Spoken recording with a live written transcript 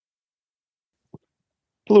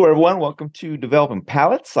Hello, everyone. Welcome to Developing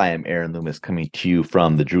Palettes. I am Aaron Loomis coming to you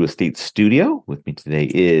from the Drew Estate Studio. With me today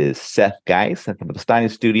is Seth Geis from the Steiny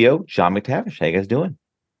Studio. John McTavish. How you guys doing?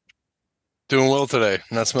 Doing well today.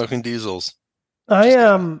 Not smoking diesels. I Just kidding.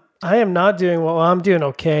 am I am not doing well. I'm doing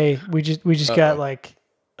okay. We just got Uh-oh. like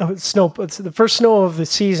snow. It's the first snow of the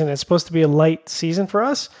season. It's supposed to be a light season for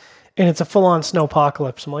us, and it's a full on snow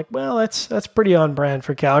apocalypse. I'm like, well, that's pretty on brand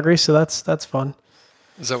for Calgary. So that's fun.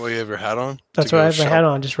 Is that why you have your hat on? That's why I have my hat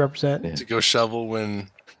on. Just represent. Yeah. To go shovel when...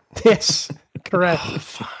 Yes, correct. Oh,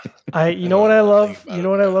 fuck. You know I what don't I know love? nothing about You know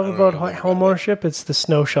it, what I man. love I don't about know nothing home about it. ownership? It's the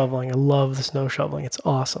snow shoveling. I love the snow shoveling. It's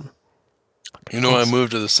awesome. You know, I Awesome.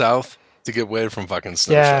 moved to the south to get away from fucking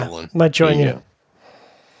snow Yeah, shoveling. might There join you you. go.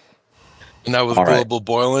 And now with All right. global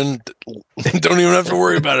boiling, don't even have to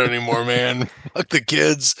worry about it anymore, man. Fuck the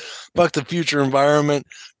kids. Fuck the future environment.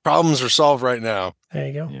 Problems are solved right now. There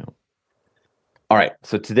you go. Yeah. All right.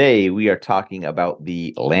 So today we are talking about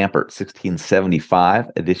the Lampert 1675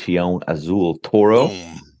 Edición Azul Toro.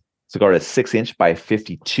 Boom. Cigar is 6-inch by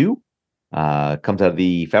 52. Comes out of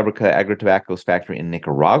the Fabrica Agrotobaccos factory in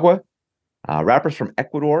Nicaragua. Wrapper's from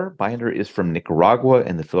Ecuador. Binder is from Nicaragua,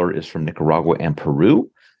 and the filler is from Nicaragua and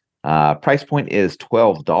Peru. Price point is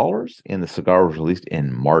 $12, and the cigar was released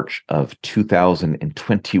in March of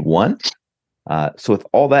 2021. So with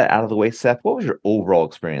all that out of the way, Seth, what was your overall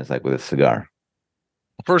experience like with this cigar?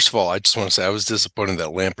 First of all, I just want to say I was disappointed that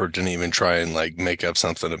Lampert didn't even try and like make up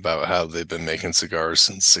something about how they've been making cigars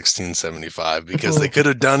since 1675 because they could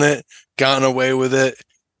have done it, gotten away with it,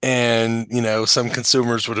 and some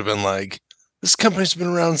consumers would have been like, "This company's been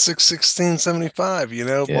around since 1675,"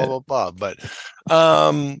 blah Yeah. blah blah. But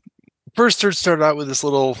first third started out with this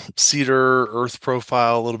little cedar earth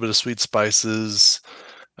profile, a little bit of sweet spices,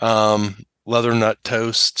 leather nut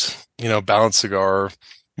toast, balanced cigar,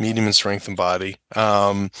 medium in strength and body.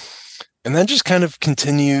 And then just kind of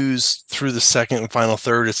continues through the second and final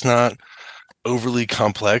third. It's not overly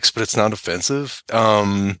complex, but it's not offensive.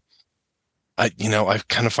 I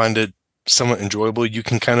kind of find it somewhat enjoyable. You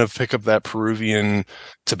can kind of pick up that Peruvian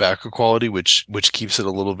tobacco quality, which keeps it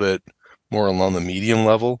a little bit more along the medium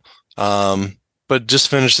level. But just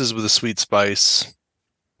finishes with a sweet spice,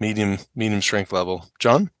 medium strength level.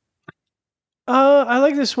 John? I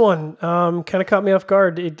like this one. Kind of caught me off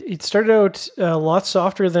guard. It started out a lot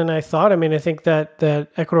softer than I thought. I mean, I think that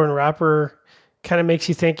Ecuadorian wrapper kind of makes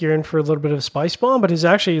you think you're in for a little bit of a spice bomb, but it's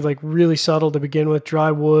actually like really subtle to begin with.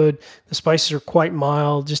 Dry wood. The spices are quite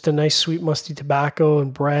mild. Just a nice sweet musty tobacco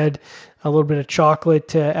and bread. A little bit of chocolate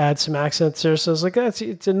to add some accents there. So I was like,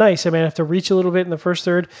 it's a nice. I mean, I have to reach a little bit in the first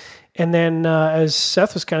third. And then, as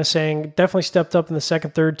Seth was kind of saying, definitely stepped up in the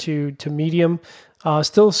second third to medium.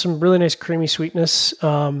 Still some really nice creamy sweetness,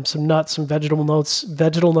 some nuts, some vegetal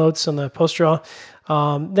notes on the post draw.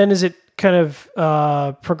 Then as it kind of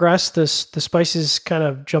progressed, the spices kind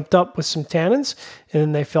of jumped up with some tannins, and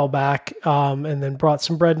then they fell back, and then brought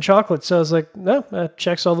some bread and chocolate. So I was like, no, that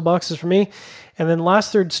checks all the boxes for me. And then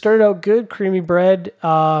last third started out good, creamy bread,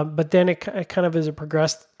 but then it kind of as it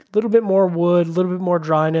progressed, a little bit more wood, a little bit more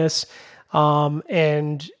dryness,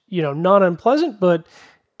 and not unpleasant, but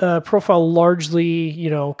profile largely,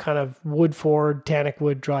 kind of wood forward, tannic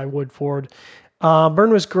wood, dry wood forward.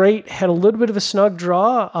 Burn was great. Had a little bit of a snug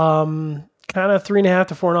draw, kind of 3.5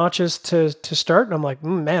 to 4 notches to start. And I'm like,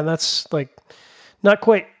 man, that's like not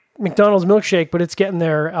quite McDonald's milkshake, but it's getting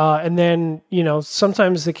there. And then,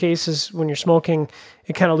 sometimes the case is when you're smoking,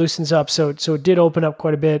 it kind of loosens up. So it did open up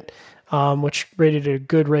quite a bit, which rated it a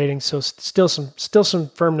good rating. So still some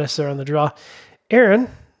firmness there on the draw. Aaron,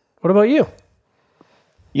 what about you?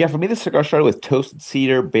 Yeah, for me, the cigar started with toasted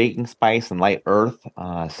cedar, baking spice, and light earth.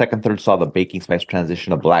 Second third saw the baking spice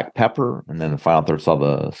transition to black pepper, and then the final third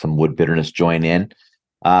saw some wood bitterness join in.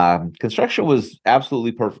 Construction was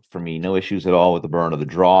absolutely perfect for me. No issues at all with the burn or the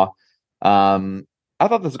draw. I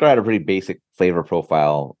thought the cigar had a pretty basic flavor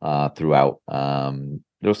profile throughout.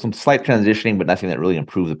 There was some slight transitioning, but nothing that really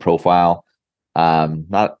improved the profile.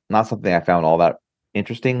 Not something I found all that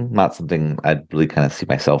interesting. Not something I'd really kind of see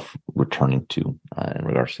myself returning to in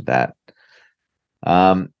regards to that.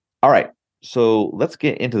 All right, so let's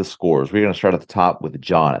get into the scores. We're going to start at the top with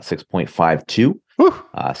John at 6.52.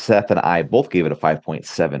 Seth and I both gave it a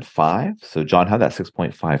 5.75. So John, how'd that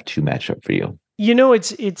 6.52 match up for you?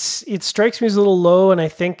 It strikes me as a little low, and I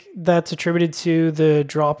think that's attributed to the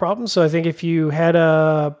draw problem. So I think if you had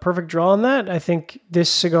a perfect draw on that, I think this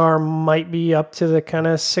cigar might be up to the kind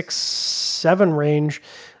of 6-7 range.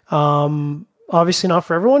 Obviously not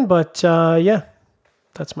for everyone, but yeah,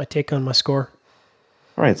 that's my take on my score.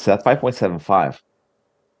 All right, Seth, 5.75.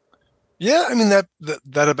 Yeah, I mean that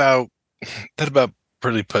about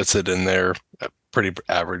pretty puts it in there. pretty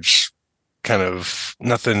average, kind of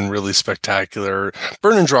nothing really spectacular.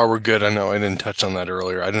 Burn and Draw were good. I know I didn't touch on that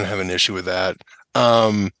earlier. I didn't have an issue with that.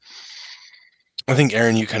 I think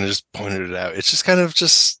Aaron, you kind of just pointed it out. It's just kind of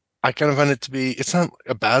I kind of find it to be, it's not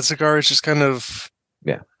a bad cigar. It's just kind of,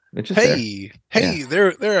 It's just hey,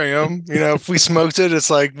 there I am. You know, if we smoked it, it's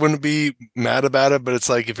like, wouldn't be mad about it, but it's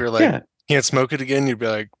like, if you're like, can't smoke it again, you'd be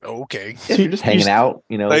like, oh, okay. Yeah, you're just hanging out,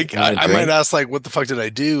 you know. Like, I might ask, like, what the fuck did I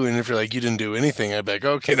do? And if you're like, you didn't do anything, I'd be like,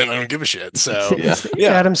 okay, then I don't give a shit. So, it's the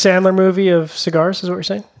Adam Sandler movie of cigars, is what you're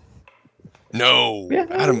saying? No,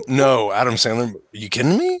 Adam Sandler. Are you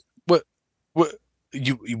kidding me? What?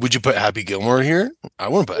 Would you put Happy Gilmore here? I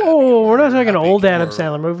wouldn't put. Oh, we're not talking old Adam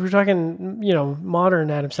Sandler movie. We're talking, modern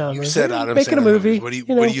Adam Sandler. You said Adam making Sandler a movie. Movies.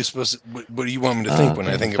 What are you supposed to? What do you want me to think when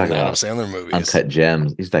I think of Adam Sandler movies? Uncut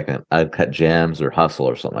Gems. He's like an Uncut Gems or Hustle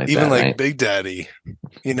or something like that. Even like right? Big Daddy.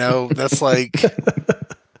 That's like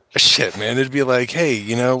shit, man. It'd be like, hey,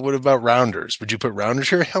 what about Rounders? Would you put Rounders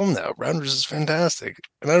here? Hell no. Rounders is fantastic,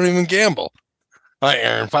 and I don't even gamble. All right,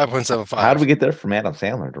 Aaron, 5.75. How did we get there from Adam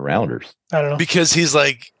Sandler to Rounders? I don't know. Because he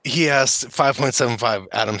asked 5.75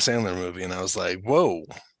 Adam Sandler movie, and I was like, whoa.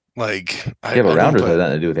 Like, but Rounders has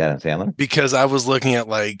nothing to do with Adam Sandler. Because I was looking at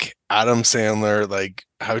like Adam Sandler, like,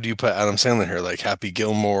 how do you put Adam Sandler here? Like Happy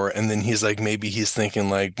Gilmore, and then he's like, maybe he's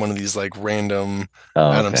thinking like one of these like random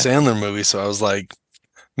Adam Sandler movies. So I was like,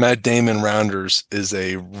 Matt Damon Rounders is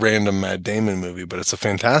a random Matt Damon movie, but it's a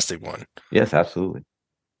fantastic one. Yes, absolutely.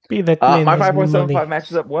 My 5.75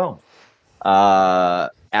 matches up well.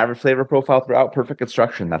 Average flavor profile throughout, perfect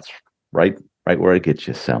construction. That's right where it gets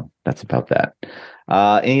you. So that's about that.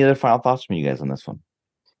 Any other final thoughts from you guys on this one?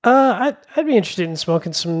 I'd be interested in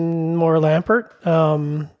smoking some more Lampert.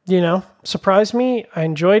 Surprised me. I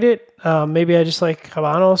enjoyed it. Maybe I just like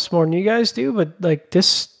Habanos more than you guys do, but like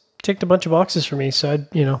this ticked a bunch of boxes for me. So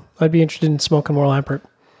I'd be interested in smoking more Lampert.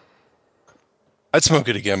 I'd smoke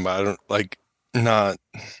it again, but I don't like not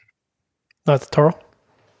the Toro.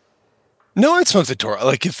 No, I'd smoke the Toro.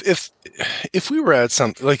 Like if we were at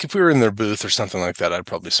something, like if we were in their booth or something like that, I'd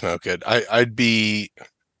probably smoke it. I'd be.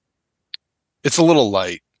 It's a little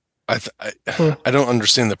light. I don't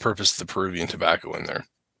understand the purpose of the Peruvian tobacco in there,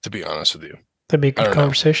 to be honest with you. That'd be a good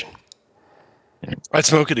conversation. I'd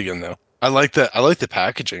smoke it again though. I like that. I like the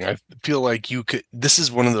packaging. I feel like this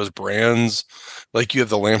is one of those brands, like you have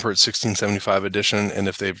the Lampert 1675 edition, and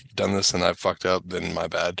if they've done this and I've fucked up, then my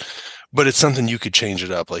bad. But it's something you could change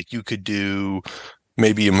it up. Like you could do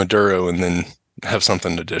maybe a Maduro and then have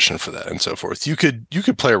something addition for that and so forth. You could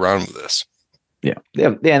play around with this. Yeah,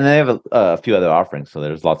 and they have a few other offerings, so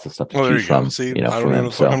there's lots of stuff to choose from. See, I don't know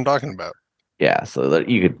what I'm talking about. Yeah, so that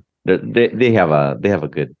you could. They have a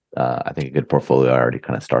good. I think a good portfolio already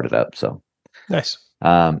kind of started up. So nice.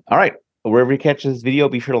 All right. Wherever you catch this video,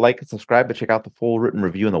 be sure to like and subscribe, but check out the full written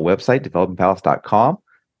review on the website, developingpalace.com.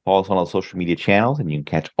 Follow us on all social media channels, and you can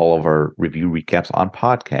catch all of our review recaps on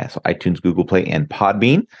podcasts, so iTunes, Google Play, and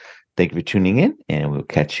Podbean. Thank you for tuning in, and we'll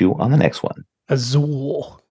catch you on the next one. Azul.